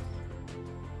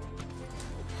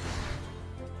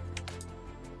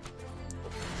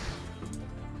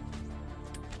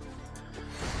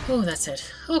 Oh, that's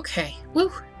it. Okay.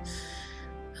 Woo!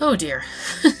 Oh dear.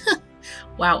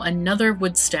 Wow, another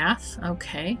wood staff.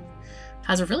 Okay.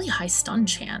 Has a really high stun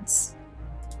chance.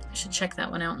 I should check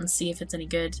that one out and see if it's any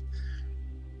good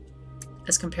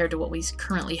as compared to what we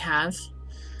currently have.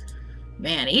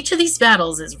 Man, each of these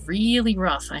battles is really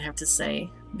rough, I have to say.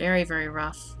 Very, very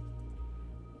rough.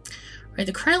 Right,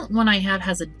 the current one I have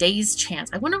has a daze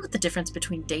chance. I wonder what the difference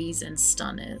between daze and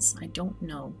stun is. I don't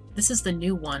know. This is the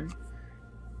new one.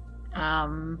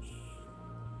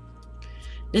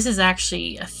 This is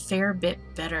actually a fair bit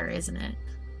better, isn't it?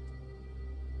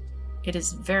 It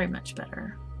is very much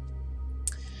better.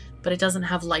 But it doesn't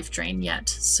have life drain yet,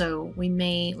 so we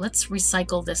may... Let's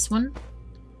recycle this one.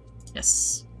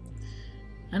 Yes.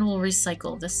 And we'll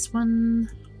recycle this one.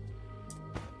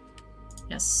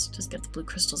 Yes, just get the blue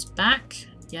crystals back.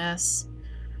 Yes.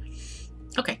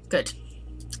 Okay, good.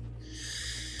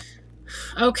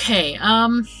 Okay,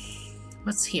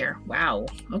 what's here? Wow,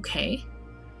 okay.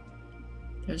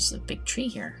 There's a big tree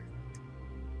here.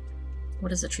 What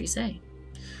does the tree say?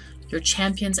 Your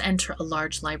champions enter a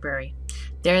large library.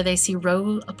 There they see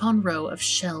row upon row of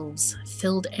shelves,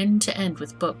 filled end to end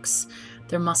with books.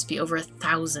 There must be over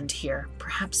 1,000 here,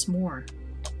 perhaps more.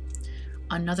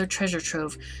 Another treasure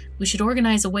trove. We should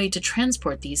organize a way to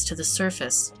transport these to the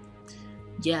surface.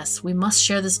 Yes, we must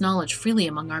share this knowledge freely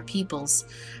among our peoples.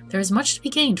 There is much to be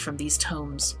gained from these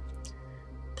tomes.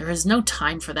 There is no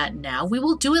time for that now. We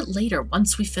will do it later,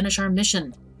 once we finish our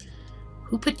mission.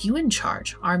 Who put you in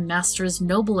charge? Our master is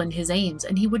noble in his aims,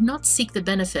 and he would not seek the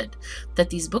benefit that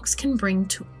these books can bring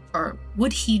to... Or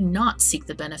would he not seek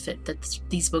the benefit that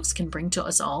these books can bring to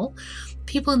us all?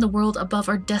 People in the world above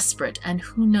are desperate, and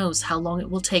who knows how long it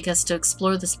will take us to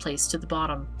explore this place to the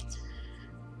bottom.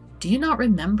 Do you not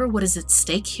remember what is at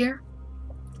stake here?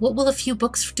 What will a few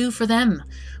books do for them?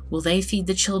 Will they feed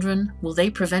the children? Will they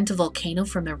prevent a volcano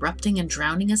from erupting and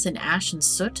drowning us in ash and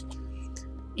soot?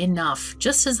 Enough.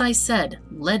 Just as I said,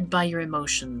 led by your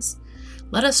emotions.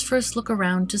 Let us first look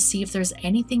around to see if there's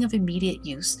anything of immediate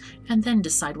use, and then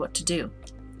decide what to do.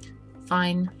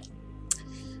 Fine.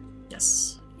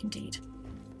 Yes, indeed.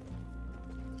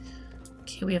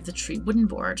 Okay, we have the tree wooden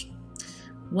board.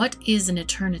 What is an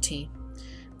eternity?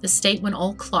 The state when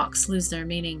all clocks lose their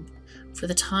meaning, for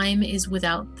the time is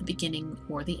without the beginning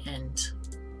or the end.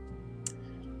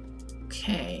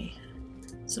 Okay.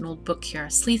 There's an old book here.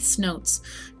 Sleeth's Notes,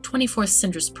 24th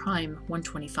Syndra's Prime,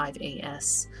 125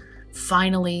 AS.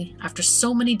 Finally, after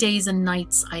so many days and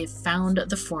nights, I have found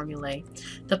the formulae.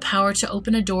 The power to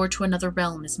open a door to another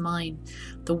realm is mine.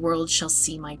 The world shall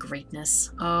see my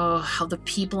greatness. Oh, how the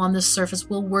people on the surface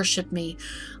will worship me.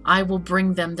 I will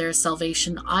bring them their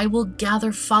salvation. I will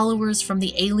gather followers from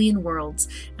the alien worlds,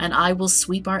 and I will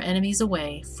sweep our enemies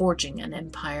away, forging an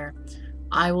empire.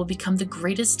 I will become the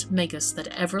greatest magus that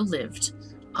ever lived.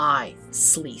 I,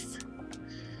 Sleeth.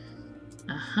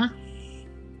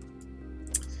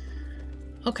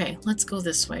 Okay, let's go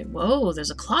this way. Whoa,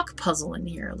 there's a clock puzzle in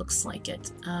here. Looks like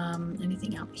it.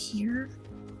 Anything out here?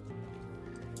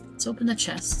 Let's open the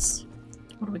chests.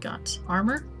 What do we got?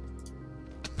 Armor?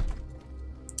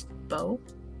 Bow?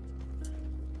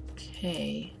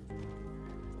 Okay.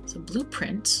 It's a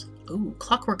blueprint. Ooh,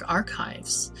 Clockwork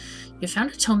Archives. You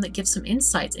found a tome that gives some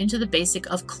insights into the basic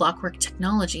of clockwork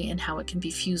technology and how it can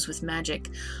be fused with magic.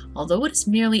 Although it is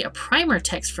merely a primer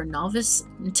text for novice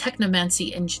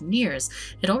technomancy engineers,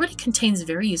 it already contains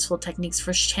very useful techniques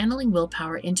for channeling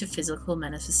willpower into physical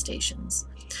manifestations.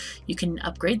 You can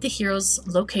upgrade the heroes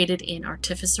located in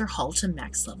Artificer Hall to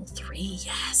max level 3.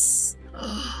 Yes!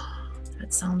 Oh,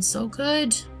 that sounds so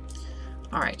good.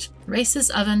 Alright, races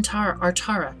of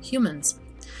Artara, humans.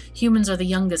 Humans are the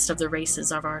youngest of the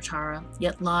races of Artara,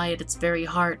 yet lie at its very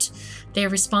heart. They are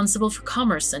responsible for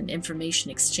commerce and information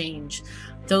exchange.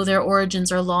 Though their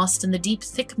origins are lost in the deep,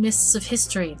 thick mists of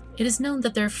history, it is known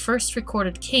that their first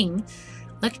recorded king,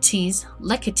 Lecates,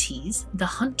 the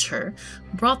Hunter,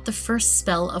 brought the first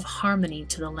spell of harmony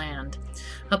to the land.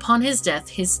 Upon his death,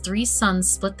 his 3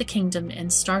 sons split the kingdom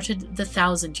and started the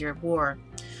 1,000-year war.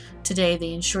 Today,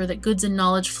 they ensure that goods and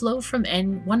knowledge flow from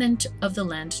one end of the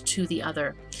land to the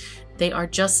other. They are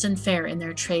just and fair in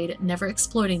their trade, never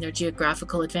exploiting their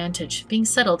geographical advantage, being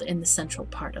settled in the central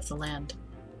part of the land.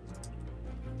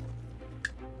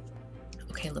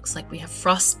 Okay, looks like we have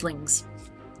frostlings.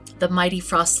 The mighty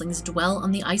frostlings dwell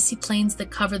on the icy plains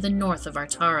that cover the north of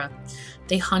Artara.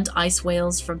 They hunt ice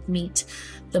whales for meat,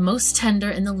 the most tender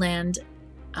in the land,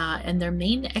 and their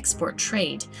main export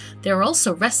trade. They are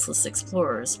also restless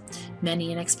explorers.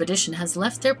 Many an expedition has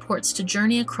left their ports to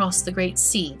journey across the Great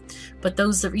Sea, but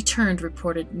those that returned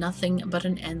reported nothing but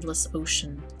an endless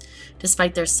ocean.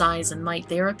 Despite their size and might,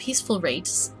 they are a peaceful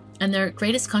race, and their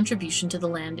greatest contribution to the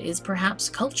land is perhaps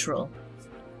cultural.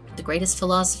 The greatest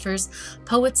philosophers,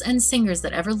 poets, and singers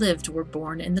that ever lived were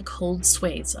born in the cold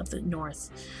swathes of the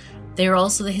north. They are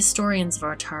also the historians of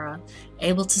Artara,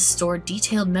 able to store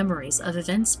detailed memories of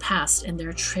events past in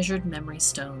their treasured memory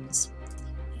stones.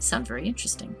 They sound very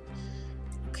interesting.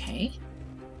 Okay.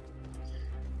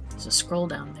 There's a scroll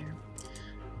down there.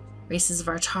 Races of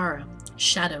Artara.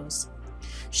 Shadows.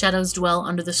 Shadows dwell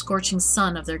under the scorching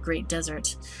sun of their great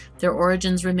desert. Their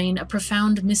origins remain a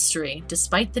profound mystery,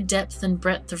 despite the depth and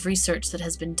breadth of research that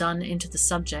has been done into the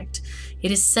subject. It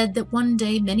is said that one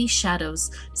day many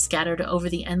shadows, scattered over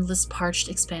the endless parched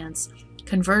expanse,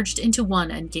 converged into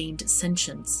one and gained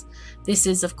sentience. This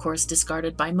is, of course,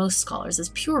 discarded by most scholars as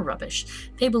pure rubbish.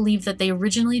 They believe that they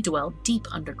originally dwelled deep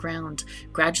underground,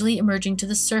 gradually emerging to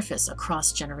the surface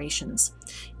across generations.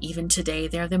 Even today,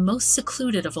 they are the most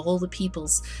secluded of all the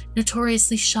peoples,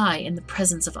 notoriously shy in the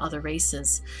presence of other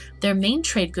races. Their main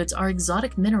trade goods are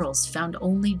exotic minerals found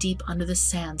only deep under the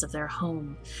sands of their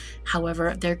home.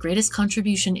 However, their greatest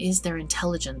contribution is their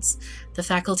intelligence. The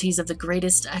faculties of the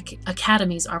greatest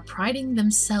academies are priding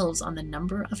themselves on the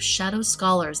number of shadow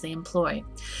scholars they employ.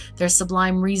 Their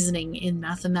sublime reasoning in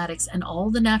mathematics and all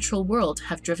the natural world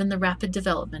have driven the rapid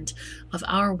development of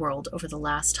our world over the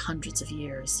last hundreds of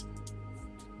years.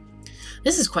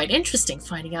 This is quite interesting,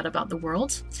 finding out about the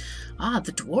world.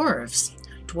 The dwarves.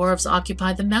 Dwarves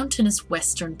occupy the mountainous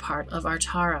western part of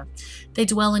Artara. They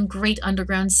dwell in great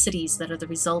underground cities that are the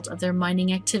result of their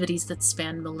mining activities that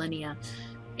span millennia.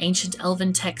 Ancient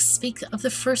elven texts speak of the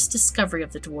first discovery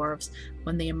of the dwarves,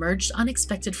 when they emerged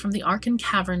unexpected from the Arkan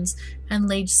caverns and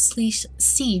laid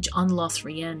siege on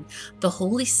Lothrien, the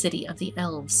holy city of the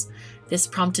elves. This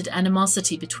prompted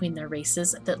animosity between their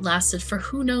races that lasted for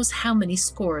who knows how many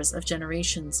scores of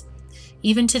generations.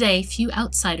 Even today, few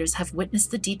outsiders have witnessed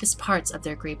the deepest parts of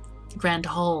their great grand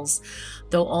halls,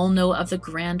 though all know of the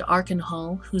Grand Archon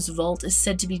Hall, whose vault is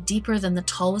said to be deeper than the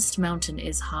tallest mountain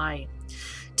is high.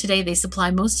 Today they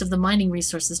supply most of the mining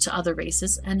resources to other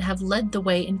races and have led the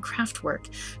way in craftwork,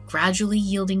 gradually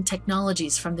yielding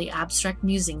technologies from the abstract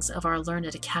musings of our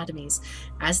learned academies,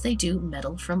 as they do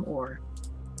metal from ore.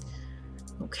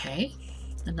 Okay,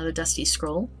 another dusty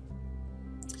scroll.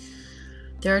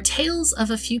 There are tales of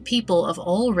a few people of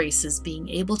all races being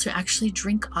able to actually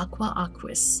drink aqua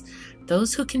aquis.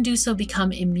 Those who can do so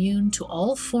become immune to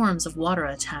all forms of water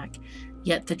attack,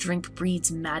 yet the drink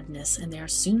breeds madness, and they are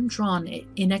soon drawn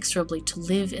inexorably to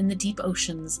live in the deep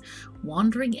oceans,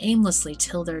 wandering aimlessly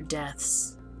till their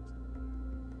deaths.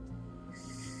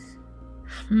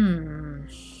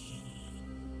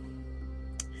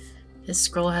 This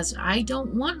scroll has... I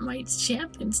don't want my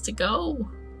champions to go.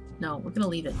 No, we're going to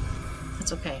leave it.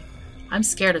 That's okay. I'm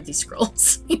scared of these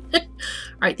scrolls.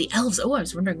 Alright, the elves. Oh, I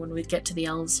was wondering when we'd get to the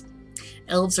elves.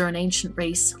 Elves are an ancient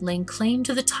race, laying claim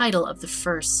to the title of the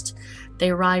first. They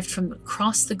arrived from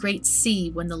across the great sea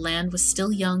when the land was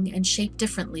still young and shaped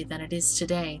differently than it is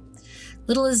today.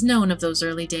 Little is known of those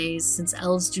early days, since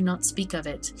elves do not speak of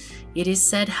it. It is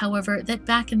said, however, that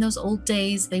back in those old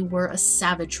days they were a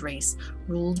savage race,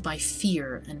 ruled by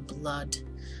fear and blood.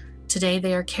 Today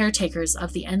they are caretakers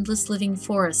of the endless living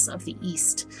forests of the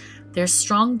East. Their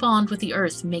strong bond with the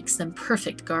earth makes them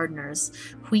perfect gardeners.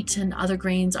 Wheat and other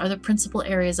grains are the principal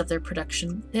areas of their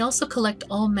production. They also collect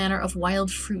all manner of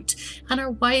wild fruit and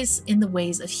are wise in the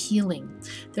ways of healing.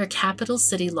 Their capital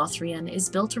city, Lothrien, is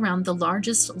built around the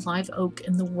largest live oak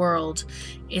in the world,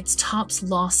 its tops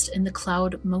lost in the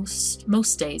cloud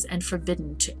most days and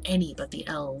forbidden to any but the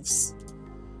elves.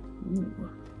 Ooh.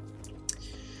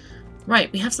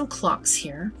 Right, we have some clocks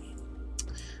here.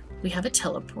 We have a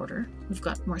teleporter. We've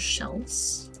got more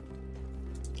shells.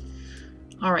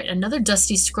 Alright, another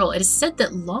dusty scroll. It is said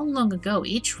that long, long ago,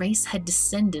 each race had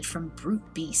descended from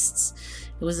brute beasts.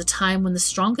 It was a time when the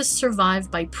strongest survived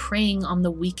by preying on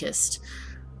the weakest.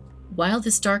 While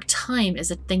this dark time is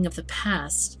a thing of the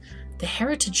past, the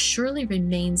heritage surely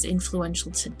remains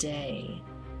influential today.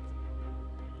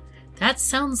 That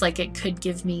sounds like it could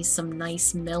give me some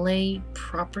nice melee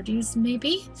properties,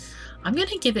 maybe? I'm going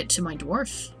to give it to my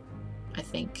dwarf, I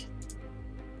think.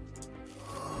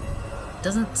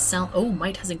 Doesn't sound... Oh,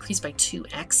 might has increased by 2.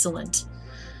 Excellent.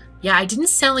 Yeah, I didn't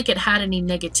sound like it had any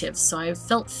negatives, so I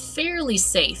felt fairly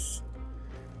safe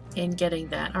in getting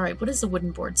that. Alright, what does the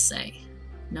wooden board say?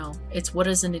 No, it's what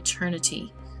is an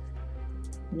eternity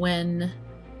when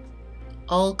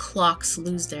all clocks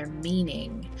lose their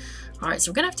meaning. Alright,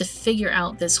 so we're going to have to figure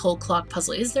out this whole clock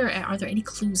puzzle. Are there any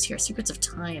clues here? Secrets of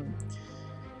time.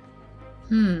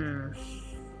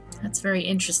 That's very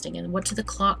interesting. And what do the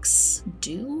clocks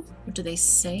do? What do they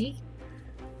say?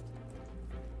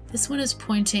 This one is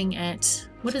pointing at...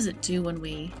 What does it do when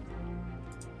we...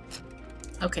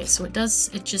 Okay, so it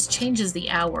just changes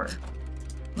the hour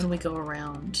when we go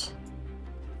around.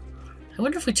 I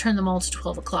wonder if we turn them all to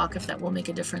 12 o'clock, if that will make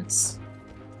a difference.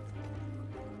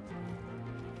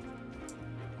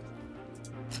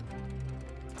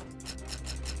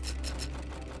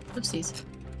 Oopsies.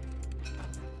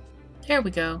 There we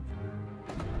go.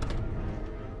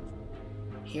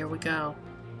 Here we go.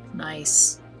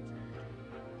 Nice.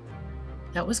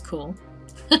 That was cool.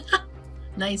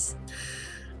 Nice.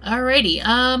 Alrighty,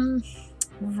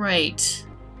 right.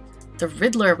 The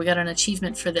Riddler, we got an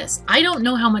achievement for this. I don't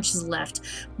know how much is left.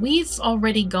 We've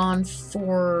already gone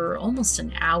for almost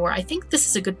an hour. I think this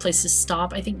is a good place to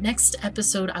stop. I think next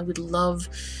episode I would love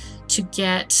to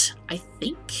get, I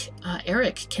think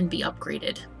Eric can be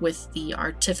upgraded with the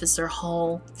Artificer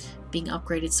Hall being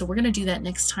upgraded. So we're going to do that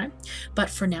next time. But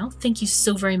for now, thank you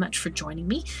so very much for joining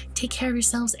me. Take care of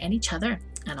yourselves and each other,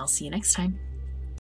 and I'll see you next time.